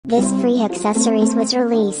this free accessories was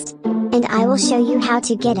released. And I will show you how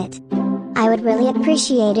to get it. I would really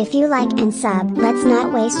appreciate if you like and sub. Let's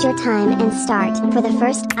not waste your time and start. For the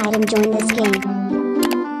first item, join this game.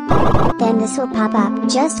 Then this will pop up.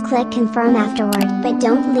 Just click confirm afterward, but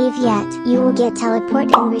don't leave yet. You will get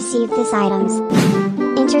teleport and receive these items.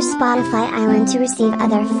 Enter Spotify Island to receive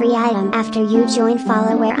other free item. After you join,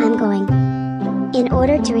 follow where I'm going. In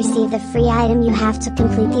order to receive the free item, you have to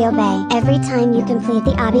complete the obey. Every time you complete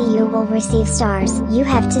the obby, you will receive stars. You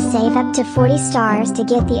have to save up to 40 stars to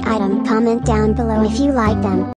get the item. Comment down below if you like them.